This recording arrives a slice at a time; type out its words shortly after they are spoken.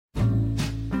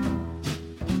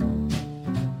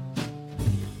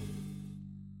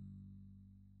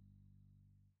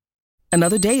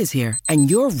Another day is here, and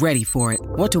you're ready for it.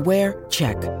 What to wear?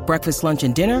 Check. Breakfast, lunch,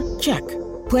 and dinner? Check.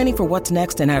 Planning for what's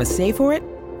next and how to save for it?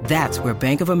 That's where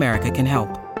Bank of America can help.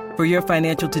 For your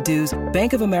financial to-dos,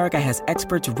 Bank of America has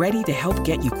experts ready to help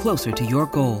get you closer to your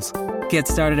goals. Get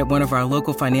started at one of our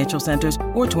local financial centers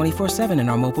or 24/7 in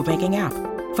our mobile banking app.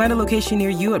 Find a location near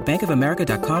you at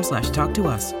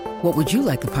bankofamerica.com/talktous. What would you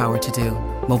like the power to do?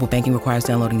 Mobile banking requires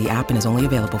downloading the app and is only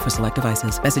available for select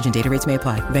devices. Message and data rates may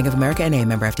apply. Bank of America N.A.,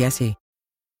 member FDIC.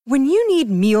 When you need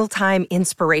mealtime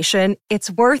inspiration,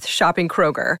 it's worth shopping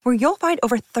Kroger, where you'll find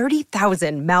over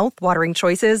 30,000 mouth-watering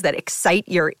choices that excite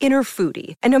your inner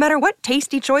foodie. And no matter what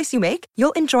tasty choice you make,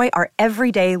 you'll enjoy our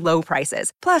everyday low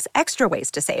prices, plus extra ways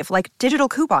to save, like digital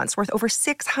coupons worth over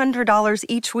 $600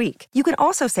 each week. You can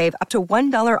also save up to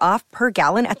 $1 off per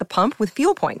gallon at the pump with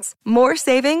fuel points. More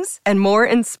savings and more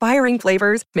inspiring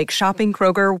flavors make shopping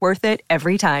Kroger worth it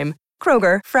every time.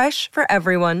 Kroger, fresh for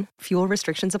everyone. Fuel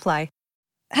restrictions apply.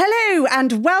 Hello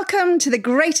and welcome to The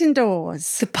Great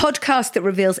Indoors, the podcast that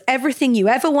reveals everything you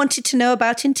ever wanted to know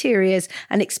about interiors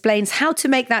and explains how to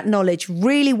make that knowledge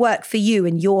really work for you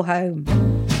in your home.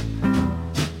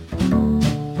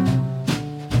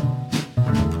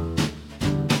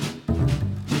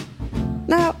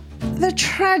 Now, the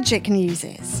tragic news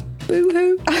is,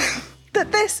 boo-hoo,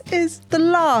 that this is the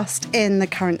last in the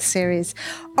current series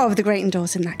of The Great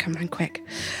Indoors, and that come round quick.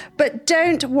 But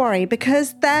don't worry,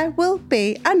 because there will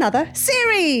be another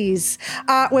series.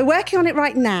 We're working on it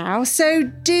right now, so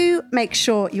do make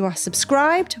sure you are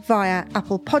subscribed via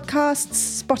Apple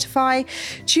Podcasts, Spotify,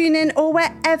 TuneIn, or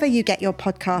wherever you get your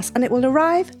podcasts, and it will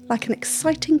arrive like an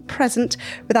exciting present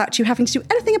without you having to do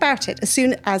anything about it as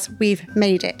soon as we've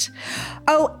made it.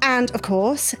 Oh, and of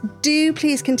course, do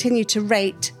please continue to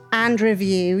rate and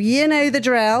review, you know the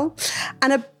drill.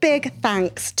 And a big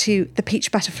thanks to the Peach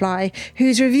Butterfly,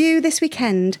 whose review this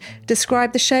weekend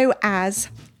described the show as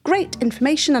great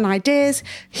information and ideas,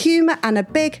 humour and a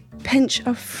big pinch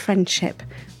of friendship,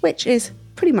 which is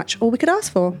pretty much all we could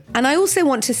ask for. And I also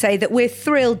want to say that we're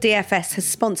thrilled DFS has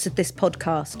sponsored this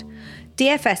podcast.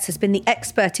 DFS has been the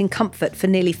expert in comfort for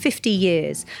nearly 50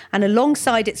 years, and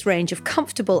alongside its range of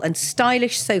comfortable and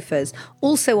stylish sofas,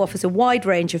 also offers a wide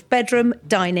range of bedroom,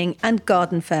 dining and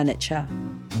garden furniture.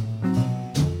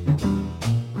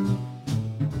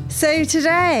 So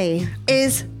today,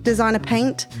 is designer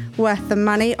paint worth the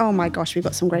money? Oh my gosh, we've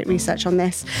got some great research on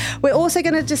this. We're also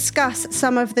going to discuss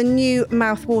some of the new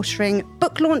mouth-watering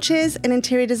book launches in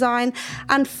interior design,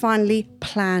 and finally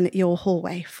plan your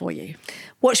hallway for you.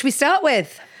 What should we start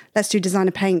with? Let's do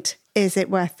designer paint. Is it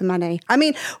worth the money? I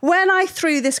mean, when I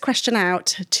threw this question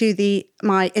out to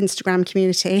my Instagram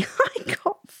community, I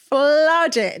got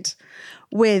flooded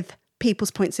with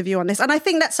people's points of view on this. And I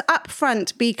think let's up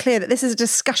front be clear that this is a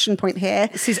discussion point here.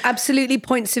 This is absolutely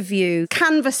points of view.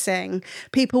 Canvassing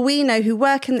people we know who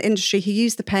work in the industry, who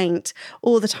use the paint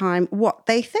all the time, what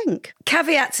they think.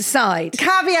 Caveats aside.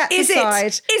 Is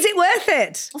it worth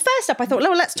it? Well, first up, I thought,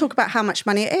 well, let's talk about how much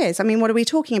money it is. I mean, what are we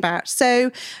talking about? So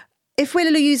if we're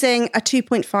using a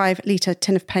 2.5 litre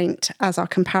tin of paint as our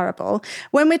comparable,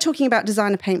 when we're talking about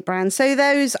designer paint brands, so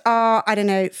those are, I don't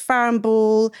know, Farrow &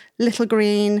 Ball, Little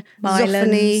Green,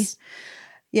 Zoffany,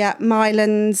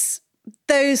 Mylands,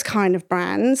 those kind of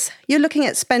brands, you're looking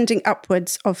at spending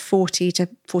upwards of £40 to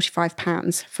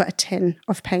 £45 for a tin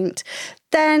of paint.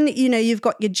 Then, you've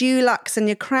got your Dulux and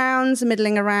your Crowns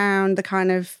middling around the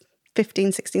kind of £15,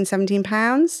 £16,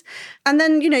 £17. And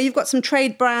then, you've got some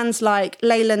trade brands like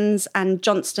Leyland's and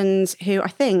Johnston's, who I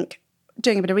think,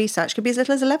 doing a bit of research, could be as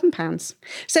little as £11.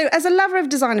 So as a lover of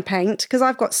designer paint, because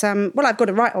I've got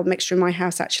a right old mixture in my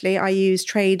house, actually. I use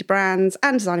trade brands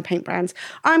and designer paint brands.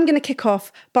 I'm going to kick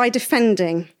off by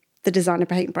defending the designer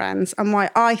paint brands and why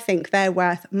I think they're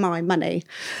worth my money.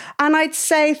 And I'd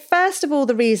say, first of all,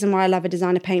 the reason why I love a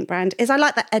designer paint brand is I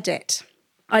like the edit.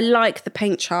 I like the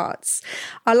paint charts.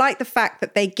 I like the fact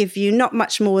that they give you not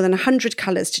much more than 100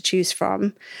 colours to choose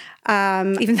from.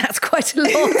 Even that's quite a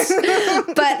lot.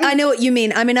 But I know what you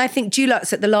mean. I mean, I think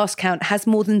Dulux at the last count has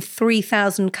more than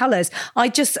 3,000 colours. I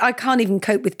can't even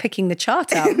cope with picking the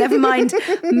chart out. Never mind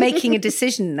making a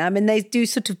decision. I mean, they do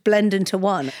sort of blend into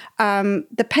one.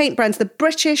 The paint brands, the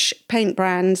British paint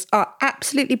brands are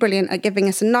absolutely brilliant at giving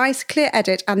us a nice, clear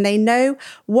edit, and they know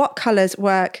what colours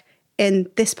work in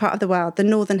this part of the world, the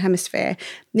Northern Hemisphere.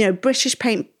 British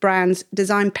paint brands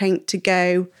design paint to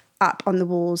go up on the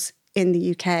walls in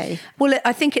the UK. Well,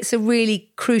 I think it's a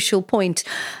really crucial point,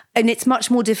 and it's much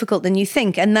more difficult than you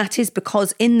think. And that is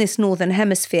because in this Northern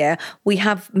Hemisphere, we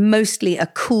have mostly a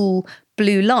cool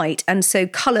blue light. And so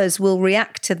colours will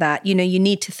react to that. You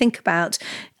need to think about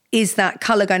is that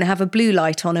colour going to have a blue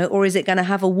light on it, or is it going to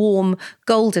have a warm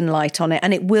golden light on it?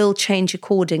 And it will change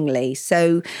accordingly.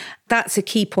 So that's a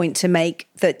key point to make,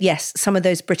 that yes, some of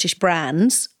those British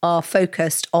brands are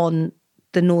focused on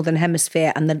the Northern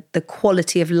Hemisphere and the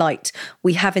quality of light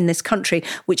we have in this country,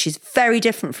 which is very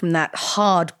different from that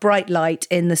hard, bright light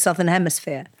in the Southern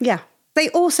Hemisphere. Yeah. They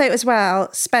also, as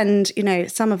well, spend,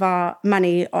 some of our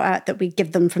money that we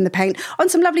give them from the paint on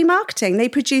some lovely marketing. They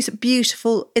produce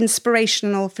beautiful,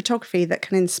 inspirational photography that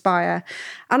can inspire.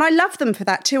 And I love them for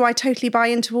that too. I totally buy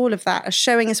into all of that, as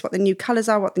showing us what the new colours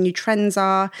are, what the new trends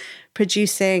are,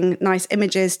 producing nice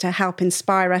images to help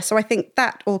inspire us. So I think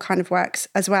that all kind of works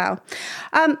as well.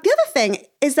 The other thing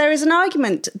is there is an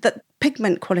argument that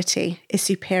pigment quality is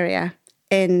superior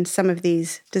in some of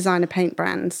these designer paint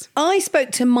brands. I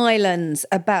spoke to Mylands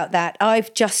about that.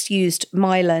 I've just used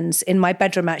Mylands in my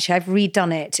bedroom, actually. I've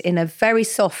redone it in a very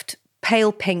soft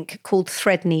pale pink called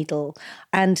Threadneedle.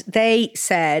 And they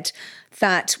said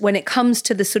that when it comes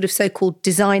to the sort of so-called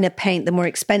designer paint, the more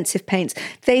expensive paints,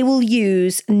 they will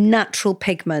use natural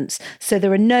pigments. So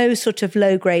there are no sort of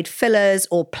low-grade fillers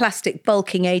or plastic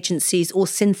bulking agencies or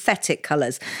synthetic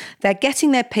colours. They're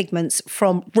getting their pigments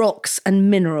from rocks and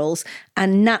minerals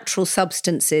and natural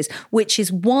substances, which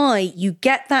is why you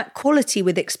get that quality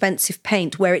with expensive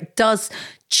paint, where it does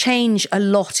change a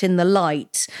lot in the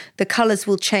light. The colours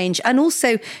will change. And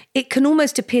also, it can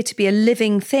almost appear to be a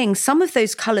living thing. Some of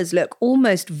those colours look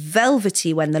almost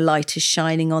velvety when the light is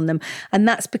shining on them. And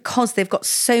that's because they've got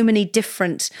so many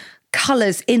different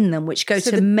colours in them, which go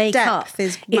to make up.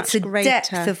 It's a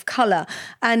depth of colour.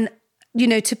 And,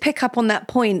 to pick up on that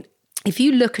point, if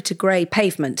you look at a grey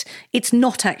pavement, it's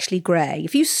not actually grey.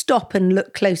 If you stop and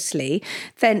look closely,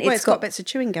 then it's got bits of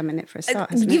chewing gum in it for a start,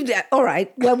 hasn't it? All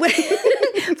right. Well, find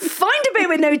a bit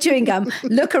with no chewing gum,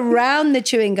 look around the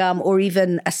chewing gum, or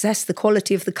even assess the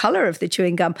quality of the colour of the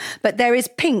chewing gum. But there is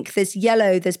pink, there's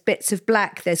yellow, there's bits of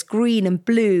black, there's green and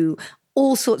blue,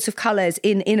 all sorts of colours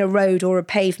in a road or a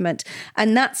pavement.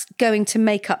 And that's going to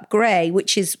make up grey,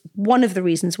 which is one of the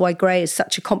reasons why grey is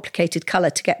such a complicated colour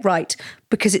to get right,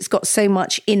 because it's got so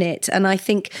much in it. And I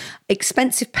think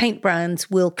expensive paint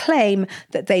brands will claim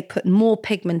that they put more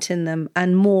pigment in them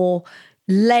and more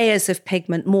layers of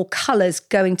pigment, more colours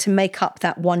going to make up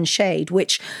that one shade,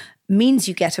 which means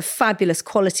you get a fabulous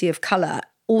quality of colour.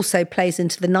 Also plays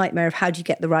into the nightmare of how do you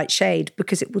get the right shade,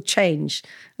 because it will change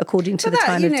according to the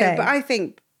time of day. But I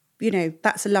think,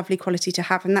 that's a lovely quality to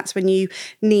have. And that's when you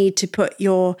need to put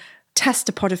your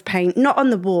tester pot of paint, not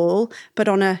on the wall, but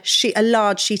on a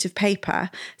large sheet of paper,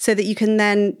 so that you can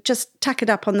then just tack it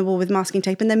up on the wall with masking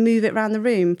tape and then move it around the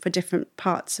room for different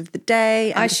parts of the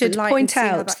day. I should point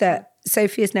out that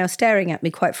Sophie is now staring at me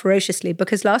quite ferociously,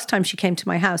 because last time she came to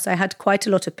my house, I had quite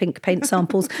a lot of pink paint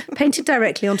samples painted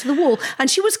directly onto the wall, and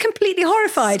she was completely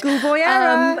horrified. Schoolboy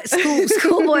error.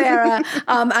 Schoolboy error.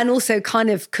 And also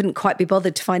kind of couldn't quite be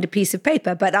bothered to find a piece of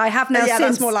paper. But I have now since...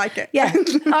 that's more like it. Yeah,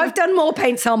 I've done more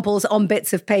paint samples on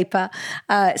bits of paper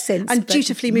since. And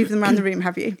dutifully moved them around the room,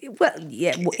 have you? Well,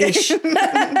 yeah, ish.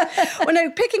 Well,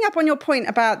 no, picking up on your point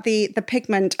about the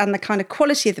pigment and the kind of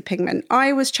quality of the pigment,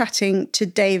 I was chatting to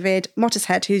David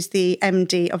Mottershead, who's the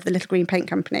MD of the Little Green Paint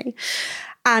Company.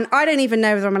 And I don't even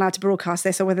know whether I'm allowed to broadcast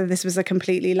this or whether this was a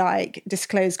completely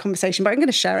disclosed conversation, but I'm going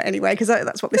to share it anyway, because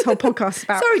that's what this whole podcast is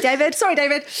about. Sorry,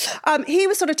 David. He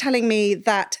was sort of telling me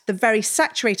that the very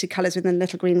saturated colours within the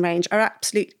Little Green range are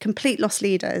absolute complete loss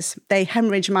leaders. They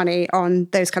hemorrhage money on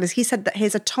those colours. He said that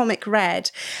his Atomic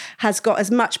Red has got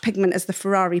as much pigment as the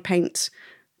Ferrari paint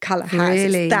colour has.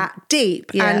 Really? It's that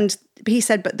deep. Yeah. And he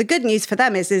said, but the good news for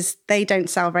them is they don't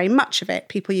sell very much of it.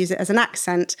 People use it as an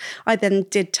accent. I then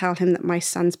did tell him that my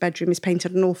son's bedroom is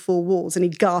painted on all four walls, and he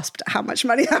gasped at how much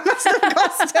money that must have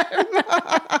cost him.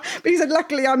 But he said,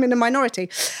 luckily, I'm in a minority.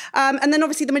 And then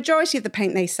obviously the majority of the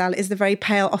paint they sell is the very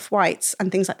pale off-whites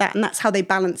and things like that. And that's how they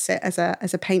balance it as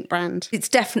a paint brand. It's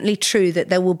definitely true that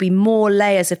there will be more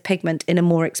layers of pigment in a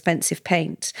more expensive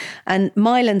paint. And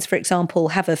Mylands, for example,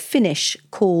 have a finish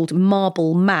called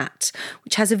Marble Matte,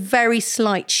 which has a very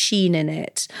slight sheen in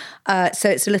it. So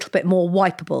it's a little bit more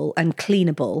wipeable and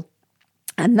cleanable.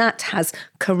 And that has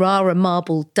Carrara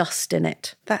marble dust in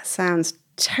it. That sounds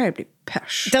terribly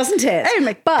posh. Doesn't it? Oh,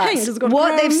 my paint has got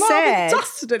what they've marble said,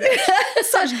 dust in it.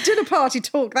 Such dinner party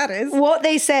talk, that is. What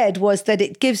they said was that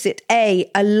it gives it a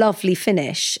lovely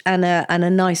finish and a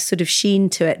nice sort of sheen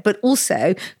to it, but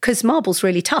also because marble's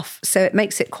really tough, so it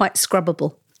makes it quite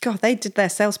scrubbable. God, they did their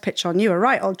sales pitch on you a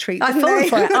right old treat, didn't I fallen they?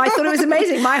 for it. I thought it was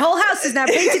amazing. My whole house is now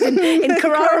painted in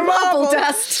Carrara marble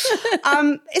dust.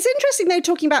 It's interesting, though,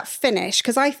 talking about finish,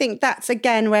 because I think that's,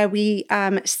 again, where we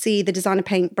see the designer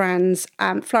paint brands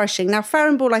flourishing. Now,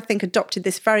 Farrow & Ball, I think, adopted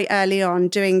this very early on,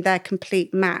 doing their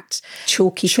complete matte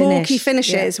Chalky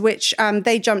finishes, which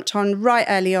they jumped on right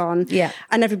early on. Yeah.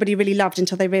 And everybody really loved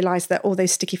until they realised that all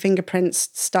those sticky fingerprints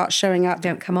start showing up.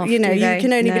 Don't come off, You know, do they? you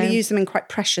can only No. really use them in quite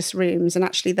precious rooms, and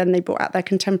actually then they brought out their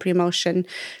contemporary emulsion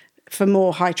for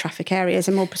more high traffic areas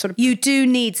and more sort of... You do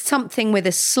need something with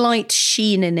a slight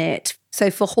sheen in it. So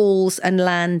for halls and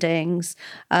landings,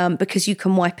 because you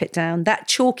can wipe it down. That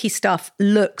chalky stuff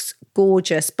looks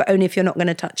gorgeous, but only if you're not going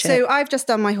to touch it. So I've just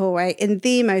done my hallway in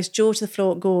the most jaw to the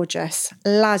floor gorgeous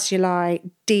lazuli,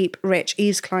 deep, rich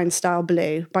Yves Klein style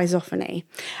blue by Zoffany.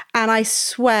 And I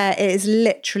swear it is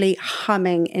literally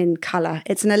humming in colour.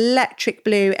 It's an electric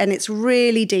blue and it's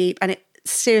really deep and it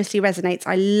seriously resonates.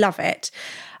 I love it.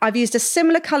 I've used a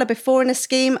similar colour before in a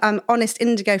scheme. Honest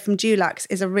Indigo from Dulux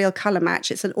is a real colour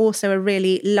match. It's also a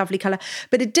really lovely colour,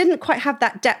 but it didn't quite have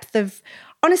that depth of...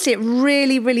 Honestly, it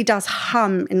really, really does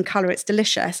hum in colour. It's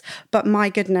delicious, but my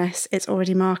goodness, it's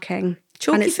already marking.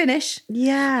 Chalky finish.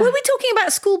 Yeah. Were we talking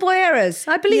about schoolboy errors?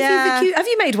 I believe you've have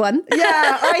you made one?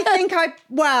 Yeah, I think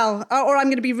or I'm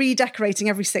going to be redecorating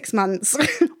every 6 months,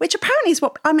 which apparently is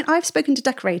what, I mean, I've spoken to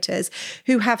decorators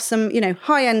who have some,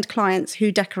 high-end clients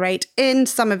who decorate in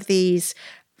some of these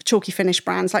chalky finish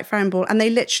brands like Farrow & Ball, and they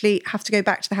literally have to go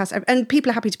back to the house, and people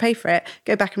are happy to pay for it,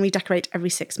 go back and redecorate every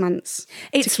 6 months.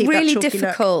 It's really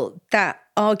difficult, that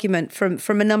argument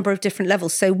from a number of different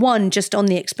levels. So one, just on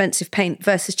the expensive paint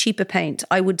versus cheaper paint,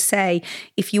 I would say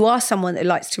if you are someone that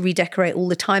likes to redecorate all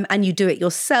the time and you do it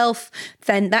yourself,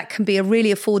 then that can be a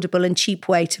really affordable and cheap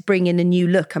way to bring in a new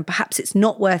look. And perhaps it's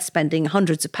not worth spending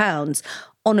hundreds of pounds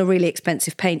on a really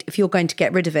expensive paint if you're going to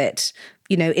get rid of it,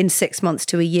 in 6 months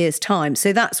to a year's time.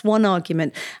 So that's one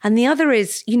argument. And the other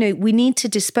is, we need to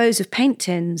dispose of paint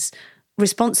tins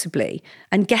responsibly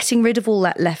and getting rid of all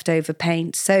that leftover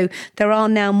paint. So there are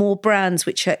now more brands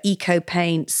which are eco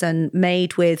paints and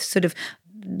made with sort of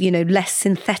less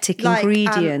synthetic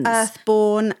ingredients.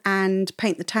 Earthborn and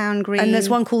Paint the Town Green. And there's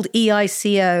one called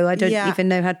EICO. I don't even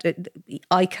know how to...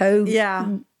 ICO?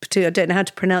 Yeah. I don't know how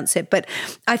to pronounce it. But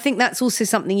I think that's also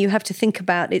something you have to think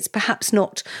about. It's perhaps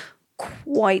not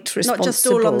quite responsible. Not just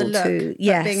all on the look,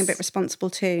 but being a bit responsible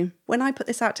too. When I put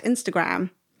this out to Instagram,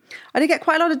 I did get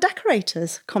quite a lot of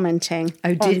decorators commenting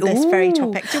on this very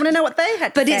topic. Do you want to know what they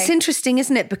had to say? But it's interesting,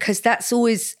 isn't it? Because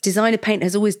designer paint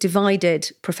has always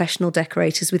divided professional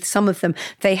decorators. With some of them,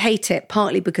 they hate it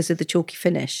partly because of the chalky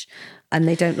finish and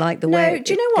they don't like the way it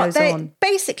do you know what? goes on.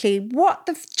 Basically, what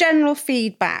the general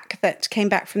feedback that came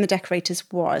back from the decorators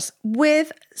was,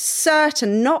 with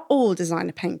certain, not all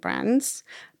designer paint brands,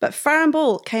 but Farrow &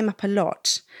 Ball came up a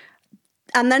lot.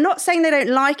 And they're not saying they don't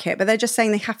like it, but they're just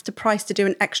saying they have to price to do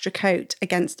an extra coat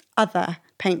against other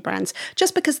paint brands,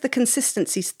 just because the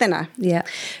consistency's thinner. Yeah.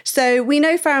 So we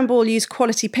know Farrow & Ball use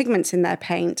quality pigments in their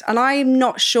paint, and I'm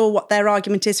not sure what their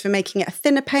argument is for making it a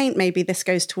thinner paint. Maybe this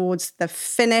goes towards the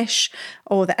finish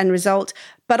or the end result.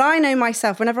 But I know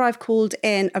myself, whenever I've called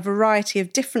in a variety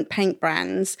of different paint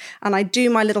brands and I do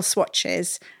my little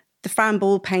swatches, the Farrow &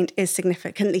 Ball paint is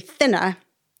significantly thinner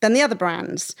than the other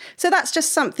brands. So that's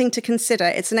just something to consider.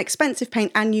 It's an expensive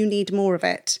paint and you need more of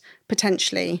it,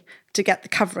 potentially, to get the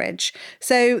coverage.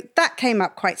 So that came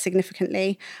up quite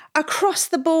significantly. Across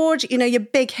the board, your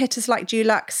big hitters like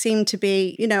Dulux seem to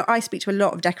be, I speak to a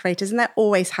lot of decorators and they're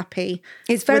always happy.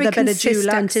 It's very with a bit of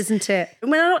consistent, Dulux. isn't it?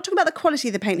 We're not talking about the quality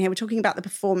of the paint here. We're talking about the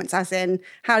performance, as in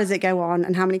how does it go on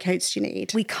and how many coats do you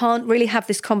need? We can't really have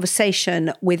this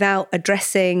conversation without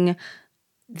addressing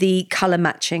the colour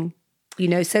matching.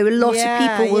 So a lot of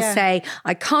people will say,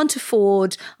 I can't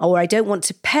afford or I don't want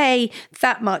to pay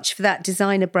that much for that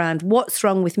designer brand. What's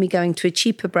wrong with me going to a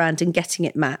cheaper brand and getting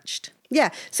it matched? Yeah,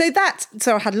 so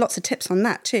I had lots of tips on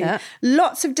that too. Yeah.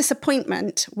 Lots of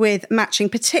disappointment with matching,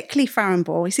 particularly Farrow &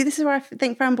 Ball. You see, this is where I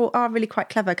think Farrow & Ball are really quite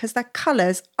clever because their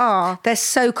colours are... They're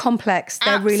so complex.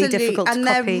 They're really difficult to copy. And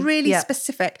they're really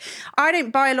specific. I don't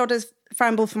buy a lot of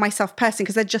Farrow & Ball for myself personally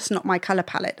because they're just not my colour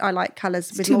palette. I like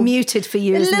colours with too muted for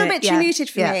you, isn't it? A little bit too muted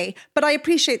for me. But I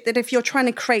appreciate that if you're trying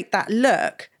to create that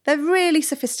look, they're really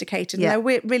sophisticated and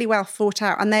they're really well thought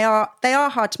out, and they are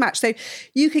hard to match. So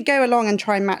you could go along and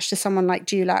try and match to someone like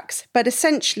Dulux, but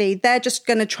essentially they're just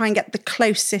going to try and get the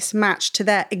closest match to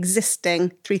their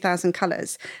existing 3,000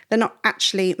 colours. They're not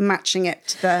actually matching it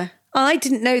to the... I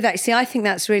didn't know that. See, I think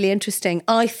that's really interesting.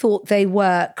 I thought they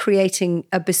were creating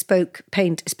a bespoke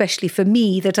paint, especially for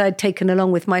me, that I'd taken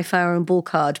along with my Farrow & Ball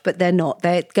card, but they're not.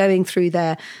 They're going through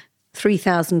their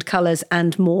 3,000 colours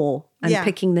and more and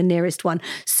picking the nearest one.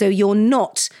 So you're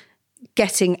not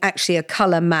getting actually a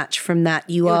colour match from that.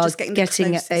 You're are just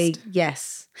getting a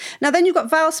yes. Now then you've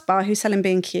got Valspar who sell in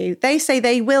B&Q. They say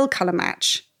they will colour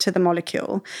match to the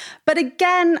molecule. But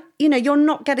again, you're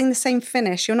not getting the same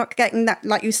finish. You're not getting that,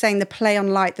 like you were saying, the play on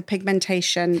light, the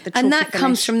pigmentation, the chalky And that finish.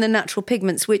 comes from the natural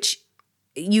pigments, which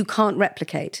you can't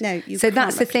replicate. No, you So can't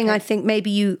that's the thing. I think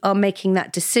maybe you are making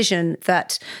that decision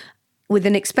that with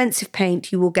an expensive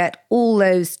paint, you will get all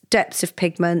those depths of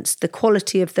pigments, the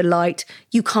quality of the light.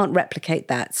 You can't replicate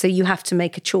that. So you have to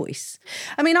make a choice.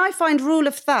 I mean, I find rule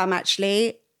of thumb,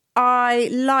 actually, I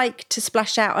like to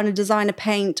splash out on a designer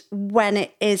paint when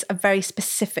it is a very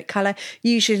specific colour.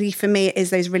 Usually for me, it is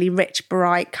those really rich,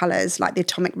 bright colours like the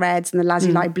atomic reds and the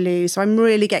lazuli blue. So I'm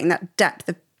really getting that depth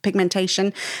of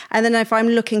pigmentation. And then if I'm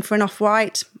looking for an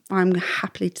off-white, I'm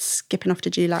happily skipping off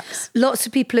to Dulux. Lots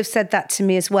of people have said that to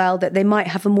me as well, that they might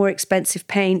have a more expensive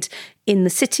paint in the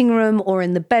sitting room or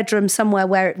in the bedroom, somewhere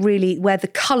where the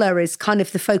colour is kind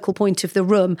of the focal point of the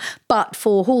room. But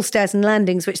for hall stairs and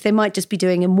landings, which they might just be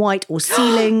doing in white or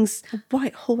ceilings.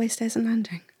 White hallway stairs and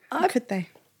landing. How could they?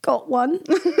 Got one.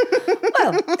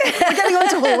 Well, we're getting on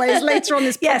to hallways later on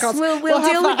this podcast. Yes, we'll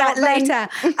deal with that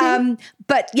later.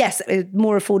 But yes,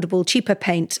 more affordable, cheaper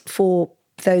paint for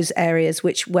those areas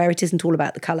where it isn't all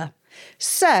about the colour.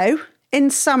 So, in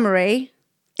summary,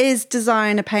 is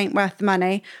designer paint worth the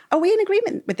money? Are we in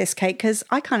agreement with this, Kate? Because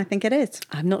I kind of think it is.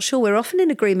 I'm not sure we're often in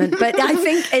agreement, but I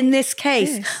think in this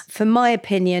case, for my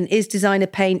opinion, is designer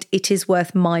paint, it is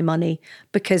worth my money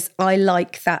because I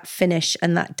like that finish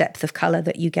and that depth of colour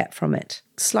that you get from it.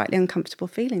 Slightly uncomfortable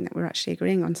feeling that we're actually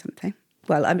agreeing on something.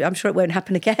 Well, I'm sure it won't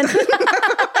happen again.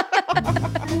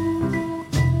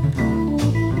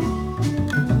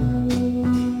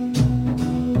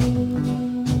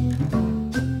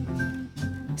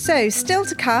 So, still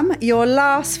to come, your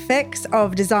last fix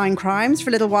of design crimes for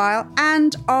a little while.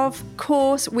 And of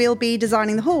course, we'll be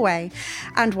designing the hallway.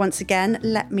 And once again,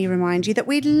 let me remind you that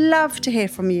we'd love to hear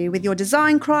from you with your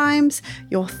design crimes,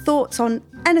 your thoughts on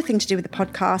anything to do with the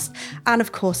podcast, and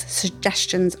of course,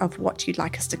 suggestions of what you'd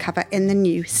like us to cover in the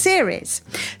new series.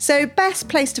 So, best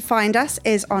place to find us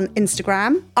is on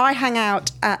Instagram. I hang out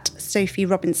at Sophie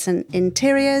Robinson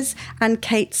Interiors and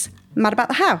Kate's Mad About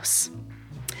the House.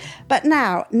 But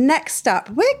now, next up,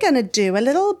 we're going to do a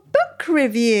little book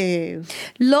review.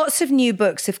 Lots of new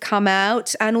books have come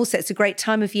out, and also it's a great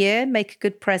time of year. Make a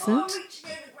good present.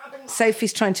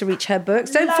 Sophie's trying to reach her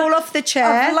books. Don't fall off the chair.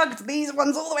 I've lugged these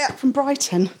ones all the way up from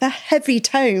Brighton. They're heavy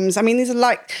tomes. I mean, these are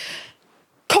like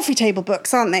coffee table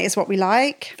books, aren't they, is what we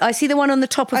like. I see the one on the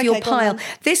top of your pile.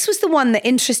 This was the one that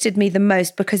interested me the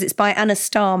most because it's by Anna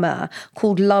Starmer,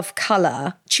 called Love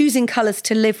Colour, Choosing Colours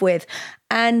to Live With.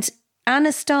 And Anna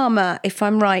Starmer, if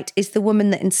I'm right, is the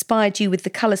woman that inspired you with the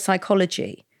colour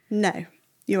psychology. No,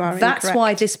 you are That's incorrect.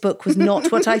 why this book was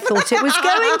not what I thought it was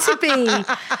going to be.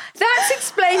 That's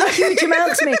explained a huge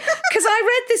amount to me. Because I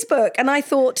read this book and I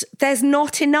thought, there's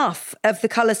not enough of the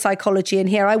colour psychology in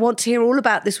here. I want to hear all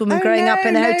about this woman growing up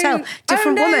in a hotel.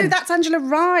 Different woman. That's Angela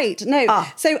Wright. No.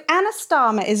 So Anna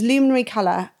Starmer is Luminary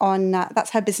Colour on, that's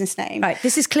her business name. Right,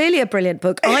 this is clearly a brilliant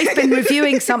book. I've been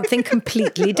reviewing something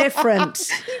completely different.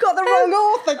 You got the wrong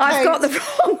author, Kate. I've got the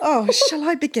wrong. Oh, shall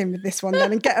I begin with this one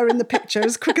then and get her in the picture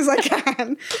as quick as I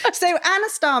can? So Anna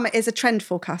Starmer is a trend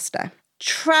forecaster,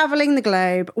 travelling the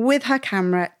globe with her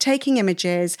camera, taking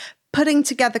images, putting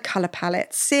together colour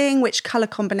palettes, seeing which colour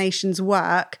combinations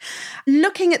work,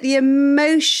 looking at the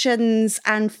emotions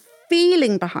and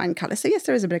feeling behind colour. So yes,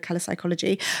 there is a bit of colour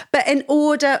psychology, but in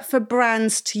order for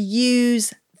brands to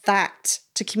use that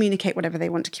to communicate whatever they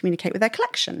want to communicate with their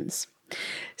collections.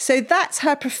 So that's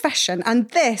her profession. And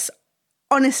this,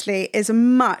 honestly, is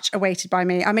much awaited by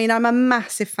me. I mean, I'm a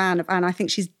massive fan of Anne. I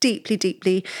think she's deeply,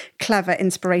 deeply clever,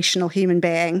 inspirational human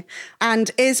being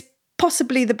and is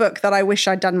possibly the book that I wish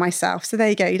I'd done myself. So there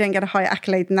you go. You don't get a higher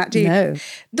accolade than that, do you? No.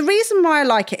 The reason why I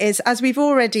like it is, as we've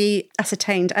already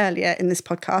ascertained earlier in this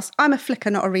podcast, I'm a flicker,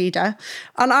 not a reader.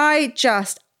 And I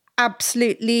just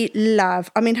absolutely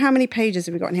love. I mean, how many pages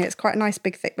have we got in here? It's quite a nice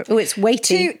big thick book. Oh, it's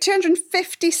weighty.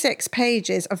 256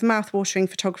 pages of mouth-watering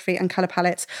photography and colour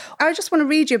palettes. I just want to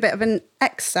read you a bit of an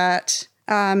excerpt.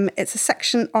 It's a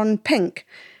section on pink.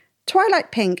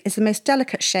 Twilight pink is the most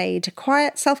delicate shade,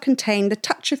 quiet, self-contained, a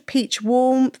touch of peach,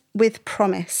 warm with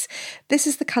promise. This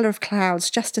is the colour of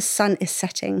clouds just as sun is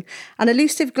setting, an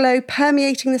elusive glow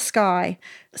permeating the sky.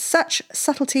 Such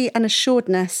subtlety and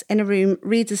assuredness in a room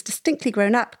reads as distinctly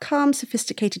grown up, calm,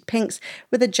 sophisticated pinks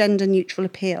with a gender-neutral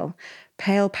appeal.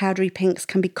 Pale, powdery pinks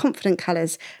can be confident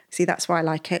colours. See, that's why I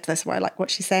like it. That's why I like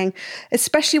what she's saying.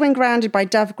 Especially when grounded by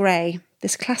dove grey.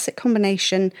 This classic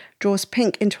combination draws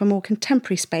pink into a more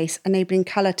contemporary space, enabling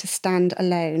colour to stand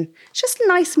alone. It's just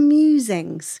nice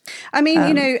musings. I mean,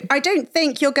 I don't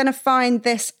think you're going to find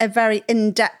this a very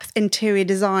in-depth interior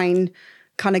design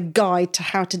kind of guide to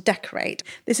how to decorate.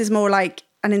 This is more like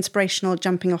an inspirational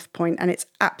jumping off point, and it's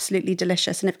absolutely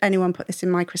delicious. And if anyone put this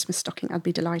in my Christmas stocking, I'd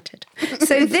be delighted.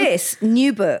 So this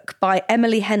new book by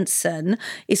Emily Henson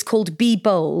is called Be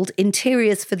Bold,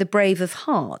 Interiors for the Brave of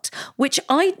Heart, which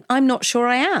I'm not sure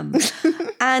I am.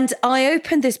 And I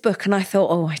opened this book and I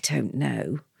thought, I don't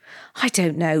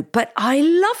know, but I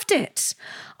loved it.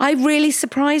 I really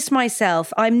surprised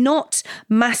myself. I'm not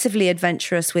massively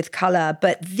adventurous with colour,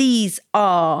 but these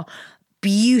are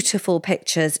beautiful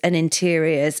pictures and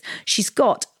interiors. She's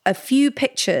got a few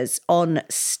pictures on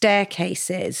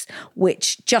staircases,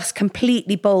 which just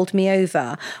completely bowled me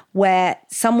over, where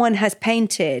someone has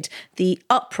painted the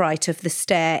upright of the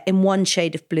stair in one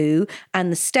shade of blue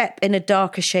and the step in a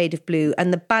darker shade of blue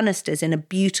and the banisters in a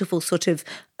beautiful sort of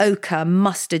ochre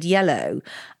mustard yellow.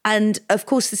 And of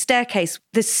course, the staircase,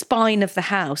 the spine of the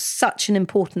house, such an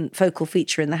important focal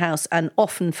feature in the house and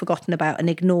often forgotten about and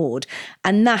ignored.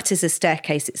 And that is a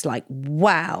staircase. It's like,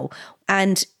 wow.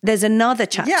 And there's another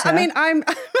chapter. Yeah, I mean, I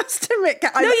must admit,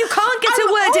 no, you can't get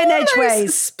a word in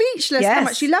edgeways. Speechless how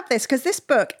much you love this, because this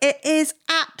book, it is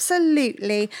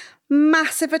absolutely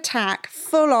massive attack,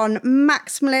 full on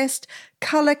maximalist,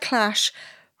 colour clash,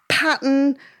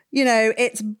 pattern.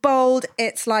 It's bold,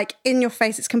 it's like in your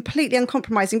face, it's completely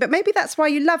uncompromising, but maybe that's why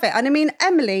you love it. And I mean,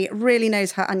 Emily really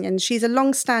knows her onions. She's a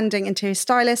long-standing interior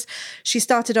stylist. She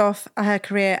started off her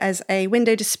career as a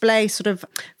window display, sort of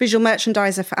visual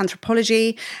merchandiser for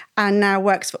Anthropologie, and now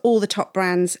works for all the top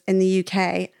brands in the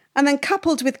UK. And then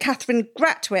coupled with Catherine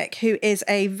Gratwick, who is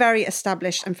a very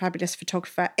established and fabulous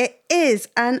photographer, it is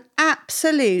an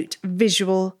absolute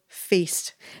visual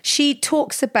feast. She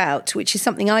talks about, which is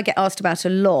something I get asked about a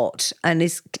lot and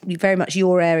is very much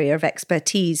your area of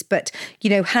expertise, but,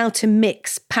 how to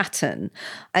mix pattern.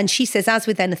 And she says, as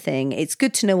with anything, it's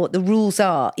good to know what the rules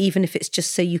are, even if it's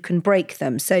just so you can break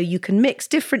them. So you can mix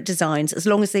different designs as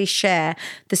long as they share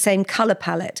the same colour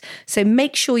palette. So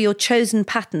make sure your chosen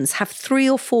patterns have 3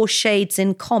 or 4 shades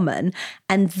in common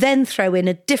and then throw in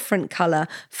a different colour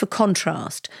for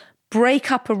contrast.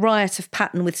 Break up a riot of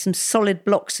pattern with some solid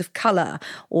blocks of colour,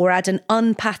 or add an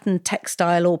unpatterned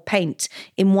textile or paint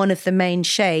in one of the main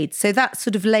shades. So that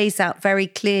sort of lays out very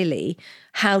clearly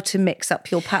how to mix up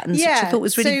your patterns, which I thought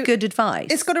was really good advice.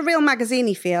 It's got a real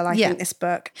magazine-y feel, I think, this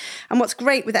book. And what's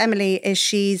great with Emily is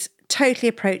she's totally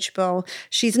approachable.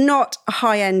 She's not a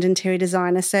high-end interior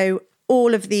designer, so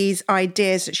all of these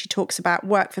ideas that she talks about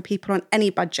work for people on any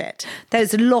budget.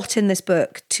 There's a lot in this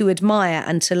book to admire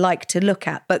and to like to look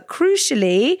at. But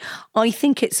crucially, I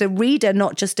think it's a reader,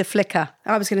 not just a flicker.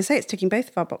 I was going to say it's ticking both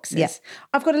of our boxes. Yeah.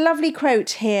 I've got a lovely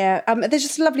quote here. There's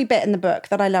just a lovely bit in the book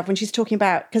that I love when she's talking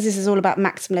about, because this is all about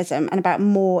maximalism and about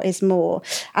more is more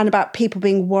and about people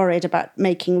being worried about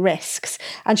making risks.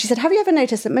 And she said, have you ever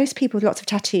noticed that most people with lots of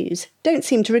tattoos don't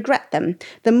seem to regret them?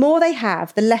 The more they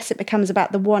have, the less it becomes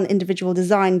about the one individual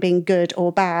design being good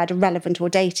or bad, relevant or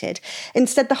dated.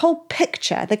 Instead, the whole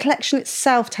picture, the collection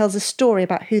itself, tells a story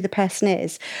about who the person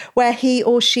is, where he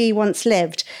or she once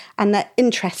lived, and their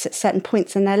interests at certain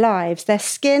points in their lives. Their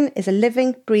skin is a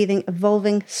living, breathing,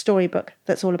 evolving storybook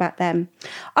that's all about them.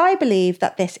 I believe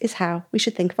that this is how we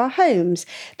should think of our homes.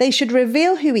 They should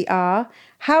reveal who we are,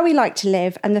 how we like to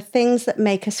live, and the things that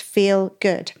make us feel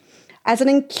good. As an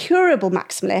incurable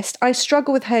maximalist, I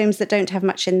struggle with homes that don't have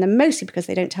much in them, mostly because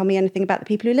they don't tell me anything about the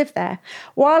people who live there.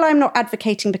 While I'm not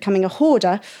advocating becoming a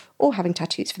hoarder, or having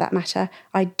tattoos for that matter,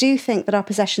 I do think that our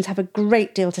possessions have a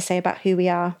great deal to say about who we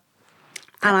are.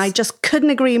 And I just couldn't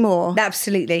agree more.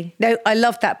 Absolutely. No, I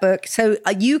love that book. So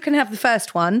you can have the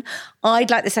first one.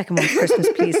 I'd like the second one for Christmas,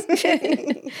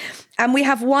 please. And we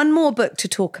have one more book to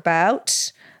talk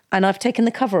about. And I've taken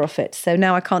the cover off it, so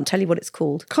now I can't tell you what it's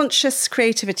called. Conscious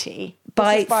Creativity.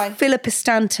 By Philippa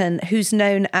Stanton, who's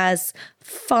known as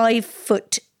 5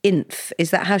 Foot Inf.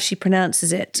 Is that how she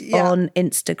pronounces it on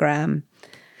Instagram?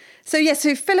 So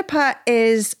Philippa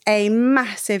is a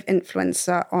massive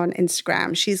influencer on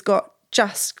Instagram. She's got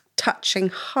just touching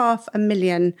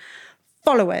 500,000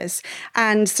 followers.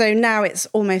 And so now it's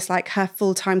almost like her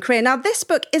full-time career. Now, this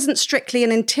book isn't strictly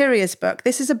an interiors book.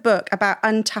 This is a book about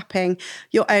untapping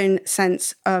your own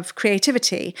sense of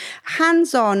creativity.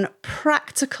 Hands-on,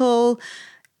 practical,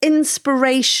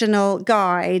 inspirational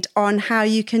guide on how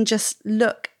you can just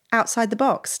look outside the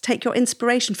box. Take your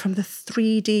inspiration from the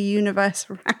 3D universe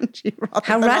around you rather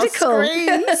How than radical. our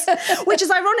screens. Which is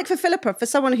ironic for Philippa, for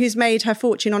someone who's made her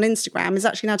fortune on Instagram, is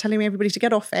actually now telling me everybody to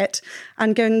get off it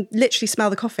and go and literally smell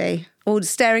the coffee. Or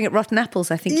staring at rotten apples,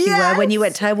 I think you were when you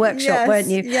went to her workshop, weren't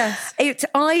you? Yes.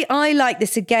 I like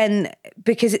this again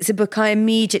because it's a book I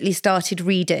immediately started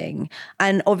reading,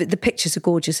 and the pictures are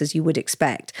gorgeous, as you would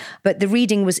expect, but the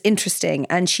reading was interesting,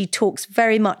 and she talks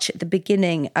very much at the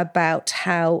beginning about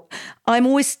how I'm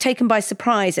always taken by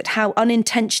surprise at how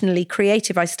unintentionally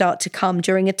creative I start to come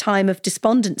during a time of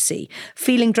despondency.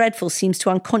 Feeling dreadful seems to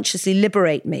unconsciously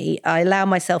liberate me. I allow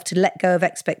myself to let go of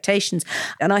expectations.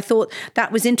 And I thought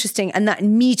that was interesting, and that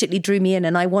immediately drew me in,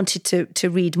 and I wanted to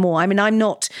read more. I mean, I'm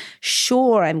not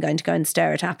sure I'm going to go and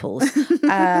stare at apples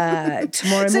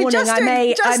tomorrow morning.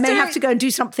 I may have to go and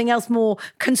do something else more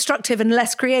constructive and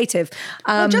less creative.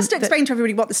 Just to explain to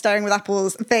everybody what the staring with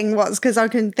apples thing was, because I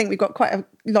can think we've got quite a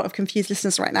lot of confused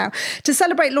listeners right now. To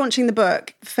celebrate launching the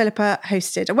book, Philippa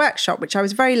hosted a workshop, which I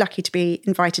was very lucky to be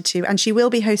invited to, and she will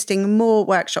be hosting more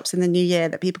workshops in the new year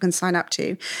that people can sign up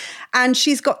to. And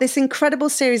she's got this incredible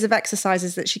series of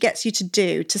exercises that she gets you to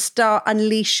do to start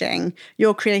unleashing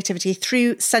your creativity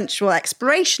through sensual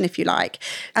exploration, if you like.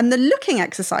 And the looking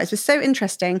exercise was so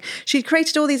interesting. She'd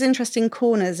created all these interesting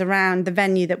corners around the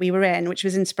venue that we were in, which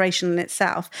was inspirational in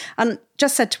itself, and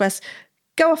just said to us,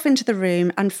 go off into the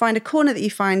room and find a corner that you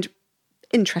find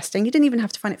interesting. You didn't even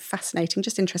have to find it fascinating,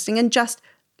 just interesting, and just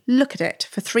look at it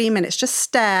for 3 minutes. Just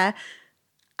stare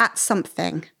at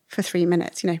something for 3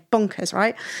 minutes, bonkers,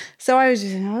 right? So I was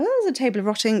just, there's a table of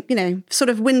rotting, sort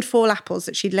of windfall apples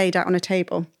that she'd laid out on a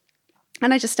table.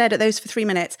 And I just stared at those for 3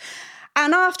 minutes.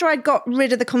 And after I'd got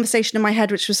rid of the conversation in my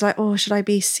head, which was like, should I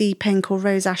be sea pink or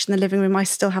rose ash in the living room? I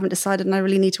still haven't decided and I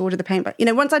really need to order the paint. But,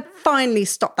 once I'd finally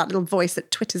stopped that little voice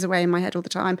that twitters away in my head all the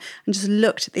time and just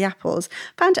looked at the apples,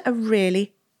 found it a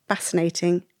really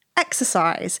fascinating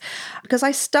exercise because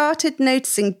I started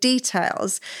noticing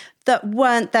details that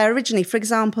weren't there originally. For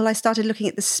example, I started looking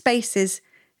at the spaces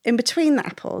in between the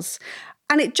apples.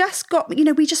 And it just got,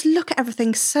 we just look at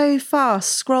everything so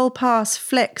fast, scroll past,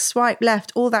 flick, swipe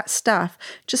left, all that stuff.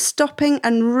 Just stopping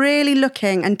and really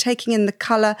looking and taking in the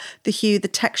colour, the hue, the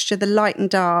texture, the light and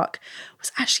dark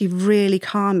was actually really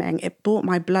calming. It brought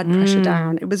my blood pressure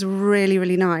down. It was really,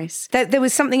 really nice. There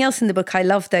was something else in the book I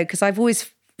loved, though, because I've always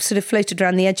sort of floated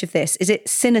around the edge of this. Is it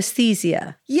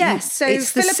synesthesia? Yes. So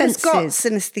Philippa's got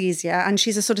synesthesia, and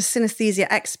she's a sort of synesthesia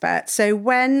expert. So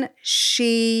when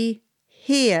she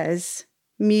hears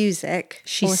music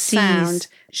or sound,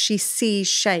 she sees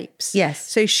shapes. Yes.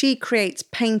 So she creates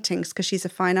paintings, because she's a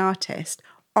fine artist,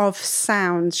 of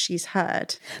sounds she's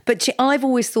heard. But I've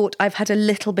always thought I've had a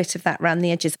little bit of that around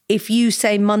the edges. If you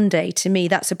say Monday to me,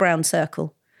 that's a brown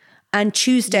circle. And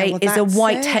Tuesday is a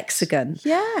white hexagon.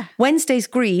 Yeah. Wednesday's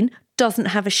green, doesn't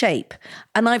have a shape.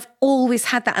 And I've always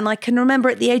had that. And I can remember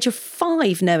at the age of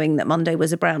 5 knowing that Monday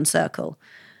was a brown circle.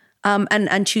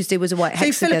 And Tuesday was a white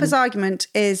hexagon. So Philippa's argument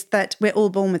is that we're all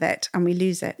born with it and we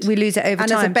lose it. We lose it over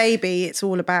time. And as a baby, it's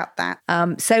all about that.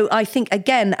 So I think,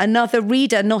 again, another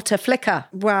reader, not a flicker.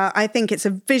 Well, I think it's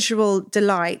a visual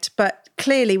delight, but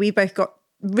clearly we both got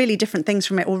really different things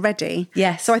from it already.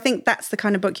 Yes. So I think that's the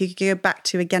kind of book you could go back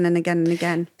to again and again and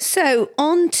again. So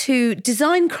on to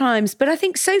design crimes. But I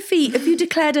think, Sophie, have you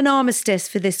declared an armistice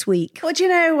for this week? Well, do you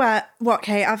know what,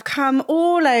 Kate? I've come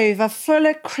all over full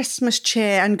of Christmas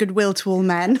cheer and goodwill to all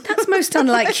men. That's most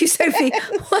unlike you, Sophie.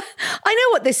 I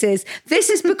know what this is.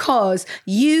 This is because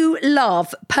you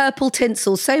love purple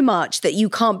tinsel so much that you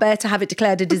can't bear to have it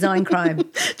declared a design crime.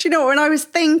 Do you know, when I was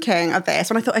thinking of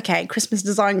this, when I thought, okay, Christmas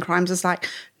design crimes, was like,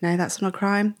 no, that's not a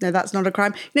crime. No, that's not a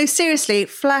crime. Seriously,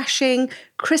 flashing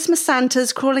Christmas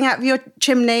Santas crawling out of your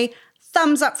chimney.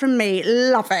 Thumbs up from me.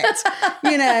 Love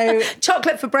it.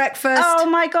 Chocolate for breakfast. Oh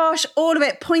my gosh, all of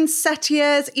it.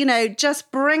 Poinsettias,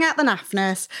 just bring out the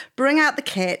naffness, bring out the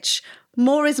kitsch.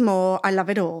 More is more. I love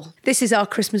it all. This is our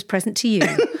Christmas present to you.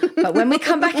 But when we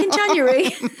come back in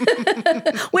January,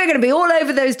 we're going to be all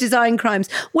over those design crimes,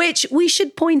 which we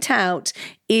should point out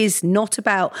is not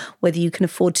about whether you can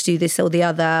afford to do this or the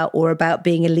other or about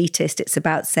being elitist. It's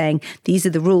about saying these are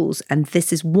the rules and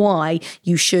this is why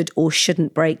you should or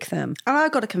shouldn't break them. And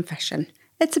I've got a confession.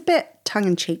 It's a bit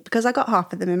tongue-in-cheek because I got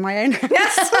half of them in my own house.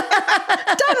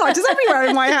 Downlighters everywhere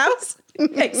in my house.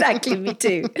 Exactly, me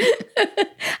too.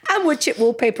 And wood chip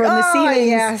wallpaper on the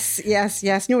ceilings.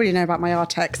 Yes. You already know about my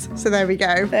Artex, so there we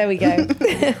go. There we go.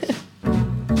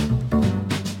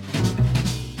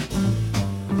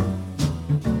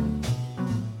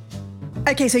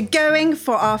 Okay, so going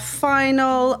for our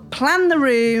final Plan the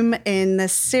Room in the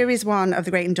Series 1 of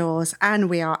The Great Indoors, and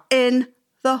we are in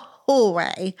the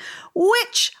hallway,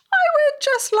 which would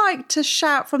just like to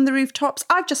shout from the rooftops,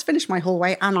 I've just finished my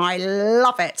hallway and I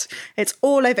love it. It's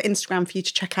all over Instagram for you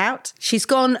to check out. She's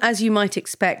gone, as you might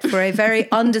expect, for a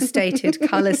very understated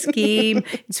colour scheme.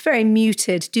 It's very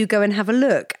muted. Do go and have a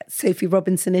look at Sophie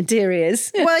Robinson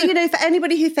Interiors. Well, you know, for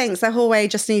anybody who thinks their hallway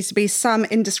just needs to be some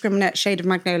indiscriminate shade of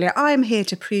magnolia, I am here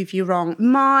to prove you wrong.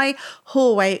 My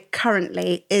hallway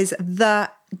currently is the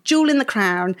jewel in the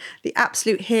crown, the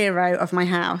absolute hero of my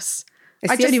house.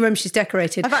 It's the only room she's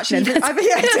decorated. I've actually, it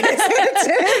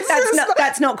is.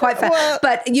 That's not quite fair. Well,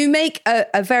 but you make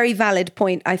a very valid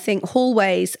point. I think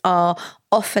hallways are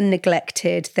often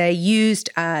neglected. They're used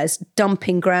as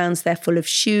dumping grounds. They're full of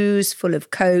shoes, full of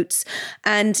coats.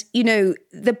 And, you know,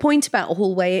 the point about a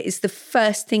hallway is the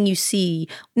first thing you see.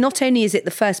 Not only is it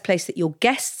the first place that your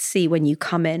guests see when you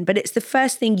come in, but it's the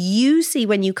first thing you see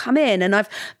when you come in. And I've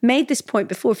made this point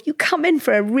before. If you come in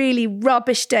for a really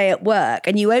rubbish day at work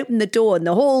and you open the door and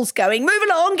the hall's going, move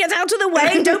along, get out of the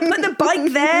way, don't put the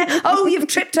bike there. Oh, you've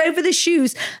tripped over the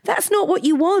shoes. That's not what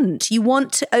you want. You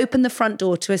want to open the front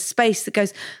door to a space that goes,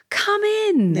 come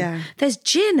in. Yeah. There's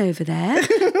gin over there. I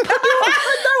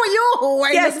know what your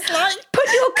hallway looks like.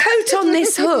 Put your coat on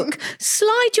this hook.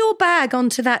 Slide your bag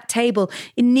onto that table.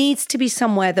 It needs to be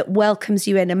somewhere that welcomes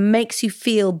you in and makes you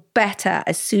feel better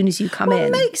as soon as you come in.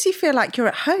 It makes you feel like you're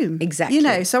at home. Exactly. You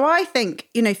know, so I think,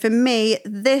 you know, for me,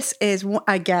 this is,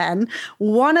 again,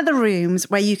 one of the rooms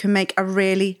where you can make a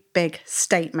really big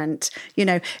statement. You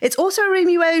know, it's also a room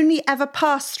you only ever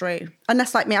pass through,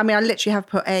 unless like me. I mean, I literally have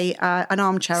put an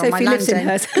armchair on my landing. Sophie lives in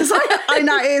hers. Because I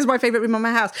know it is my favourite room on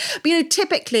my house. But, you know,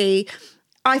 typically,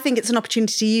 I think it's an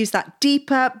opportunity to use that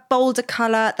deeper, bolder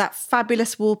colour, that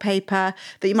fabulous wallpaper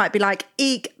that you might be like,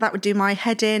 eek, that would do my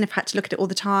head in if I had to look at it all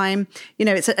the time. You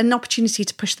know, it's an opportunity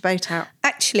to push the boat out.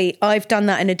 Actually, I've done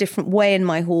that in a different way in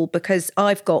my hall because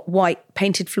I've got white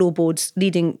painted floorboards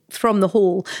leading from the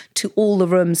hall to all the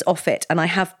rooms off it. And I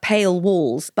have pale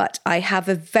walls, but I have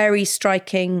a very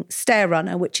striking stair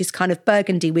runner, which is kind of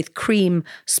burgundy with cream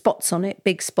spots on it,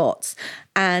 big spots.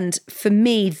 And for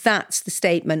me, that's the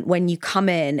statement when you come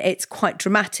in. It's quite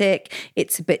dramatic,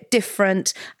 it's a bit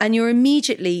different, and you're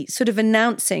immediately sort of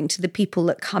announcing to the people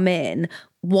that come in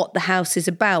what the house is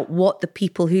about, what the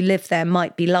people who live there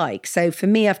might be like. So for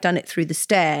me, I've done it through the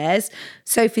stairs.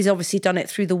 Sophie's obviously done it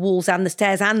through the walls and the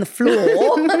stairs and the floor.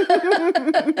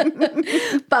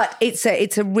 But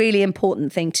it's a really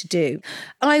important thing to do.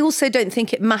 I also don't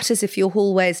think it matters if your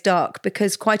hallway is dark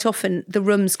because quite often the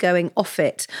rooms going off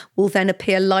it will then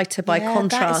appear lighter by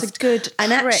contrast. That is a good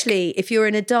And trick. actually, if you're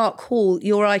in a dark hall,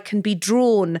 your eye can be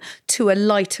drawn to a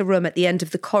lighter room at the end of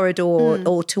the corridor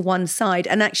or to one side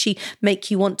and actually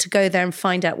make you want to go there and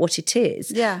find out what it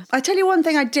is. Yeah. I tell you one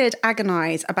thing I did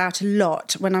agonise about a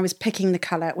lot when I was picking the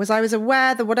colour was I was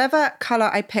aware that whatever colour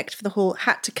I picked for the hall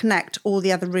had to connect all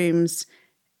the other rooms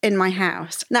in my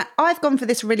house. Now, I've gone for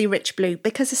this really rich blue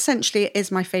because essentially it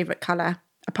is my favourite colour.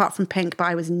 Apart from pink, but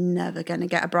I was never going to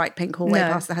get a bright pink hallway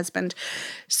past the husband.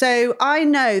 So I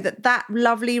know that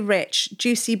lovely, rich,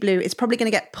 juicy blue is probably going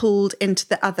to get pulled into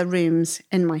the other rooms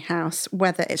in my house,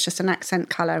 whether it's just an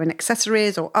accent colour in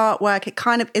accessories or artwork. It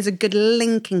kind of is a good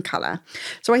linking colour.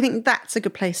 So I think that's a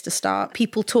good place to start.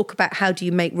 People talk about how do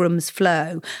you make rooms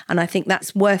flow, and I think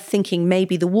that's worth thinking.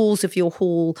 Maybe the walls of your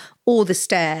hall or the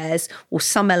stairs or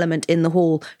some element in the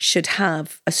hall should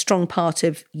have a strong part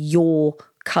of your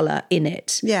colour in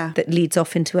it that leads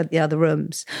off into the other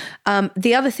rooms.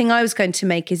 The other thing I was going to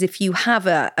make is if you have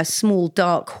a small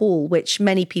dark hall, which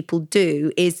many people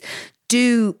do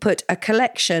put a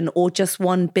collection or just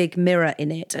one big mirror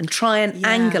in it and try and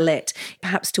angle it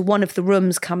perhaps to one of the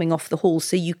rooms coming off the hall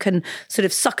so you can sort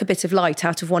of suck a bit of light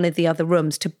out of one of the other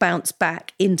rooms to bounce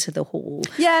back into the hall.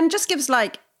 Yeah, and just gives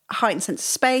like a heightened sense of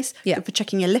space. Good for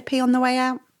checking your lippy on the way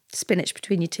out. Spinach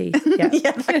between your teeth. Yeah.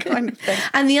 That kind of thing.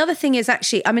 And the other thing is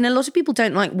actually, I mean, a lot of people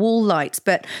don't like wall lights,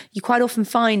 but you quite often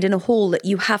find in a hall that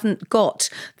you haven't got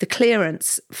the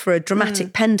clearance for a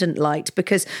dramatic pendant light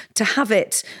because to have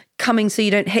it coming so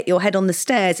you don't hit your head on the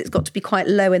stairs, it's got to be quite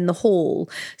low in the hall.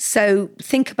 So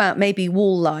think about maybe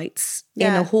wall lights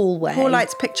in a hallway. Hall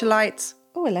lights, picture lights.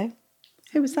 Oh, hello.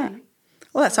 Who was that?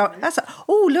 Oh,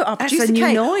 oh, look, our That's producer a new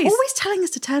Kate, noise. always telling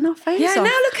us to turn our phones off. Yeah, now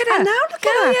look at her. And now look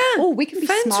at her. Yeah. Oh, we can be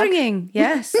Phone's smug. ringing.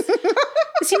 Yes.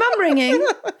 Is your mum ringing?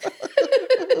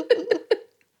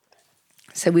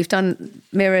 So we've done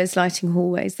mirrors, lighting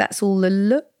hallways. That's all the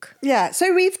look. Yeah,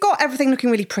 so we've got everything looking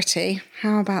really pretty.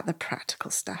 How about the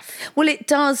practical stuff? Well, it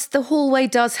does. The hallway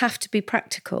does have to be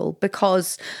practical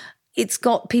because it's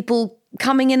got people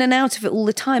coming in and out of it all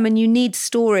the time and you need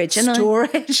storage.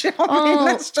 Storage? I mean,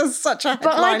 that's just such a headline,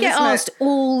 But I get isn't it? asked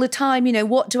all the time, you know,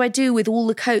 what do I do with all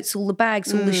the coats, all the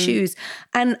bags, all the shoes?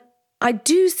 And I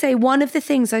do say one of the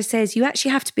things I say is you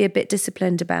actually have to be a bit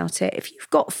disciplined about it. If you've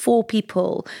got 4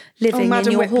 people living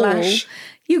in your Whiplash. hall,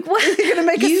 you're going to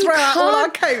make us throw out all our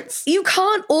coats. You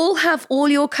can't all have all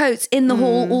your coats in the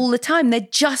hall all the time. There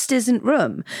just isn't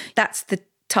room. That's the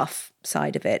tough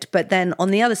side of it. But then on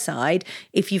the other side,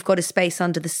 if you've got a space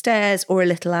under the stairs or a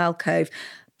little alcove,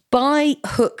 buy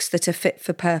hooks that are fit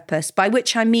for purpose, by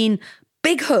which I mean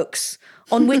big hooks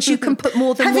on which you can put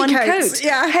more than Heavy one coats, coat.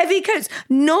 yeah. Heavy coats,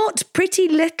 not pretty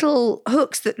little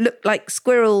hooks that look like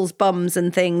squirrels' bums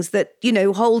and things that,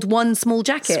 hold one small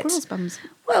jacket. Squirrels' bums.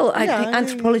 Well, I think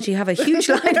Anthropology have a huge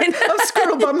line in of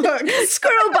squirrel bum hooks.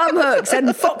 Squirrel bum hooks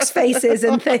and fox faces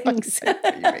and things.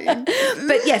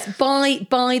 But yes,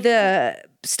 buy the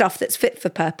stuff that's fit for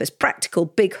purpose, practical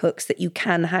big hooks that you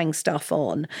can hang stuff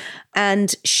on.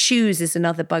 And shoes is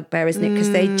another bugbear, isn't it?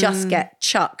 Because they just get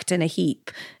chucked in a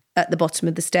heap at the bottom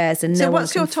of the stairs and no one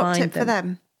can find them. So what's your top tip for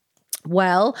them?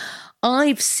 Well,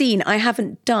 I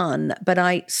haven't done, but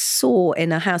I saw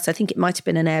in a house, I think it might have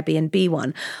been an Airbnb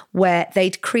one, where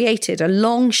they'd created a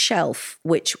long shelf,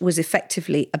 which was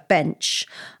effectively a bench.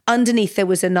 Underneath, there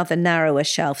was another narrower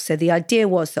shelf. So the idea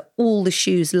was that all the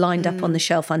shoes lined up on the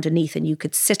shelf underneath and you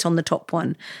could sit on the top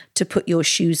one to put your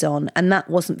shoes on. And that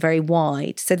wasn't very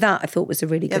wide. So that I thought was a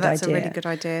really good idea. Yeah, that's a really good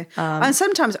idea. And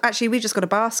sometimes, actually, we've just got a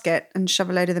basket and shove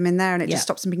a load of them in there and it just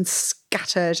stops them being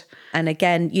scattered. And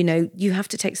again, you have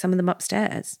to take some of them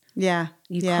upstairs. Yeah.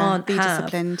 You can't be have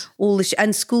disciplined. All the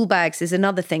and school bags is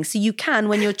another thing. So you can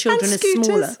when your children are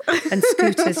smaller. And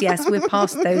scooters, yes, we're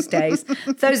past those days.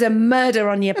 Those are murder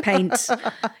on your paint.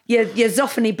 Your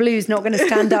Zoffany Blue's not going to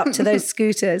stand up to those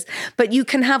scooters. But you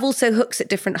can have also hooks at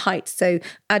different heights. So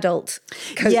adult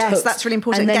coat hooks. That's really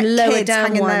important. And then Get lower kids down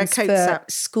hanging their ones coats for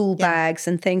up. school bags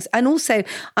and things. And also,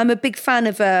 I'm a big fan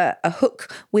of a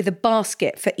hook with a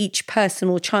basket for each person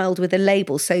or child with a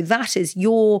label. So that is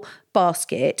your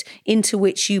basket into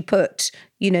which you put,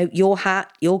 your hat,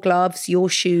 your gloves, your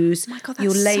shoes, Oh my God,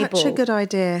 your label. That's such a good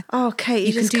idea. Oh, Kate,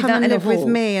 you just can do come that and in a live with hall.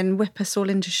 me and whip us all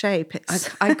into shape. It's...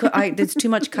 There's too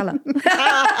much colour.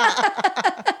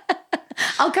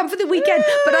 I'll come for the weekend,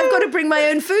 but I've got to bring my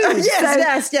own food.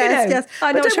 Yes.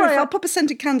 I But don't worry, I'll pop a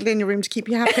scented candle in your room to keep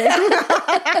you happy.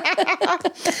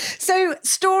 So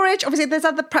storage, obviously there's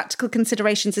other practical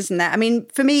considerations, isn't there? I mean,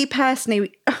 for me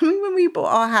personally, when we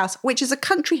bought our house, which is a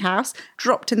country house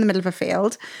dropped in the middle of a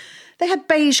field, they had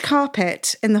beige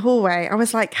carpet in the hallway. I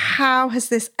was like, how has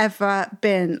this ever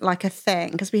been like a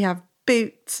thing? Because we have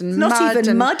boots and mud. Not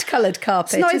even mud-coloured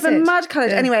carpet, It's not is even it? mud-coloured.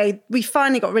 Yeah. Anyway, we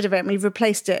finally got rid of it and we've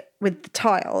replaced it with the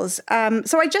tiles.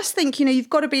 So I just think, you've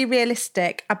got to be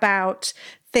realistic about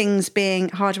things being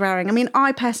hard wearing. I mean,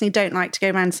 I personally don't like to go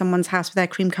around someone's house with their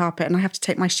cream carpet and I have to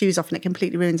take my shoes off and it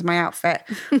completely ruins my outfit.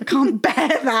 I can't bear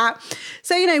that.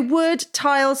 So, wood,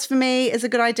 tiles for me is a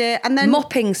good idea. And then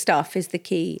mopping stuff is the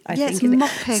key, I think. it's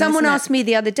mopping, Someone isn't it? asked me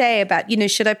the other day about,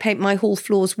 should I paint my hall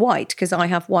floors white? Because I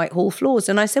have white hall floors.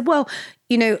 And I said, well,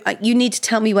 you need to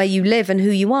tell me where you live and who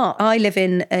you are. I live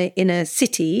in a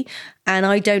city and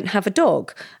I don't have a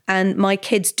dog. And my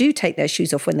kids do take their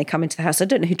shoes off when they come into the house. I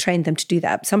don't know who trained them to do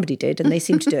that. Somebody did, and they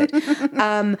seem to do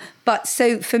it. But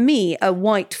so for me, a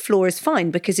white floor is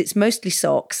fine because it's mostly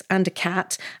socks and a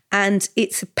cat and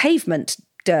it's a pavement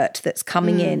dirt that's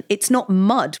coming in. It's not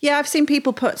mud. Yeah, I've seen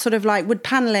people put sort of like wood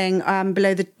panelling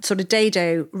below the sort of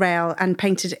dado rail and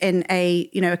painted in a,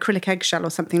 acrylic eggshell or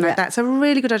something like that. It's a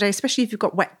really good idea, especially if you've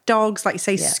got wet dogs, like you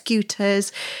say,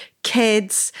 scooters,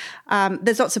 kids.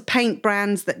 There's lots of paint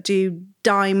brands that do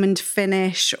diamond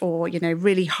finish or,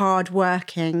 really hard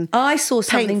working. I saw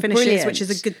something paint finishes, brilliant. which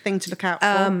is a good thing to look out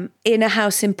for. In a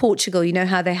house in Portugal,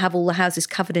 how they have all the houses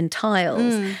covered in tiles.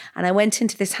 And I went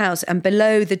into this house and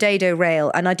below the dado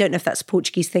rail, and I don't know if that's a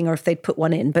Portuguese thing or if they'd put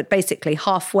one in, but basically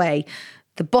halfway,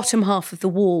 the bottom half of the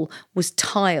wall was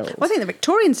tiled. Well, I think the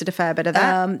Victorians did a fair bit of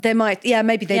that.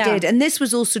 Maybe they did. And this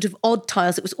was all sort of odd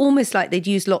tiles. It was almost like they'd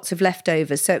used lots of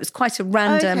leftovers. So it was quite a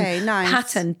random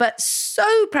pattern, but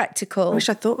so practical. I wish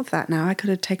I thought of that now. I could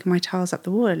have taken my tiles up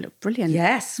the wall. It looked brilliant.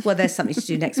 Yes. Well, there's something to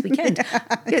do next weekend.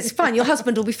 It's fine. Your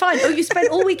husband will be fine. Oh, you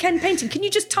spent all weekend painting. Can you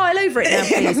just tile over it now,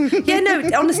 please? Yeah, no,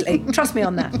 honestly, trust me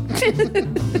on that.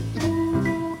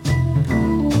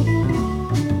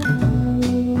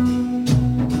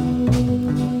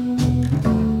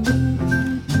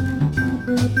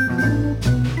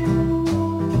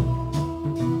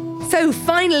 So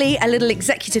finally, a little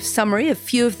executive summary of a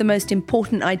few of the most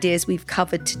important ideas we've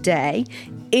covered today.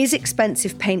 Is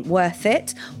expensive paint worth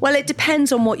it? Well, it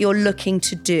depends on what you're looking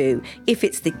to do. If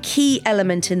it's the key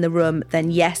element in the room,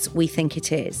 then yes, we think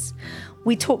it is.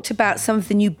 We talked about some of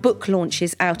the new book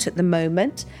launches out at the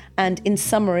moment. And in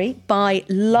summary, by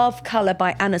Love Colour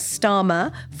by Anna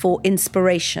Starmer for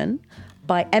inspiration,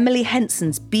 by Emily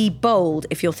Henson's Be Bold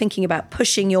if you're thinking about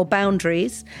pushing your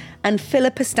boundaries, and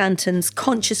Philippa Stanton's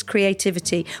Conscious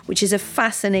Creativity, which is a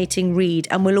fascinating read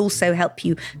and will also help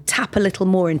you tap a little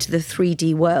more into the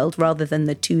 3D world rather than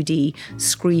the 2D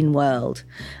screen world.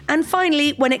 And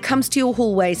finally, when it comes to your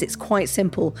hallways, it's quite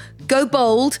simple. Go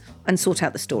bold and sort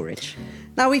out the storage.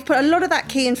 Now, we've put a lot of that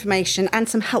key information and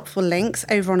some helpful links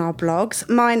over on our blogs.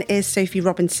 Mine is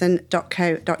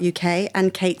sophierobinson.co.uk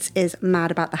and Kate's is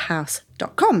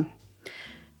madaboutthehouse.com.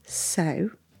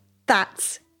 So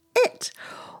that's it.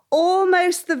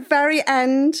 Almost the very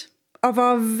end of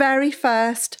our very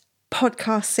first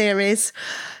podcast series.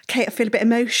 Kate, I feel a bit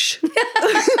emotional.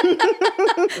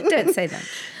 Don't say that.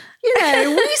 You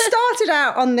know, we started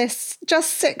out on this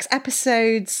just 6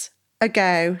 episodes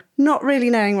ago, not really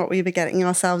knowing what we were getting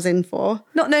ourselves in for.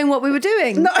 Not knowing what we were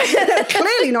doing.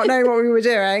 Clearly not knowing what we were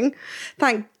doing.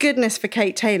 Thank goodness for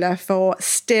Kate Taylor for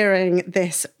steering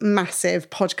this massive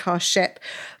podcast ship.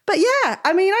 But yeah,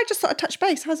 I mean, I just thought I'd touch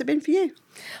base. How's it been for you?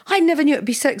 I never knew it'd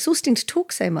be so exhausting to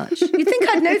talk so much. You'd think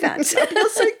I'd know that. You're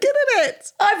so good at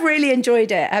it. I've really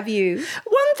enjoyed it. Have you?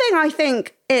 One thing I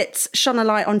think it's shone a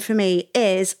light on for me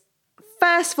is,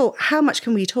 first of all, how much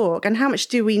can we talk and how much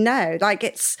do we know? Like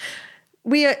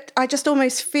I just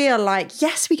almost feel like,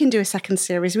 yes, we can do a second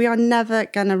series. We are never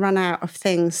going to run out of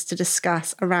things to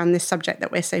discuss around this subject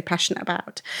that we're so passionate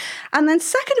about. And then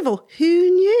second of all, who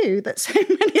knew that so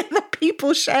many other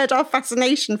people shared our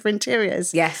fascination for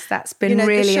interiors? Yes, that's been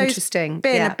really interesting.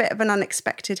 Been a bit of an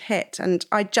unexpected hit. And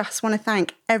I just want to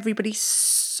thank everybody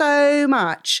so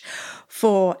much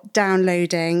for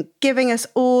downloading, giving us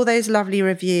all those lovely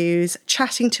reviews,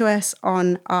 chatting to us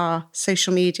on our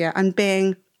social media and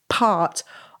being part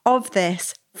of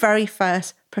this very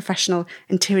first professional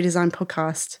interior design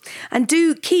podcast. And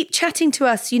do keep chatting to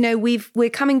us. You know, we're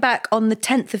coming back on the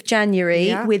 10th of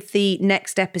January with the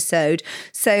next episode.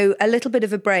 So a little bit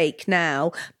of a break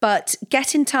now, but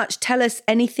get in touch. Tell us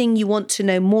anything you want to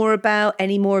know more about,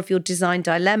 any more of your design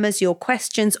dilemmas, your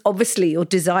questions, obviously your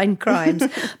design crimes,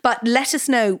 but let us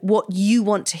know what you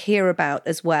want to hear about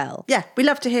as well. Yeah, we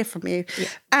love to hear from you. Yeah.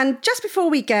 And just before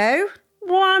we go,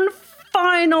 one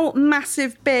final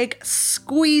massive big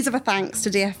squeeze of a thanks to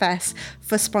DFS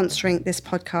for sponsoring this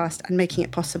podcast and making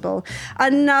it possible.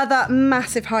 Another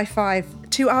massive high five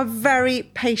to our very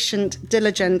patient,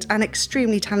 diligent and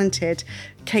extremely talented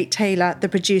Kate Taylor, the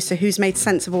producer, who's made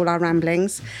sense of all our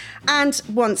ramblings. And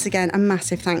once again, a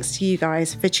massive thanks to you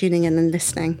guys for tuning in and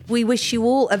listening. We wish you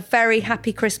all a very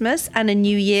happy Christmas and a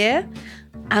new year,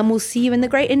 and we'll see you in the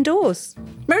great indoors.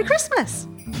 Merry Christmas!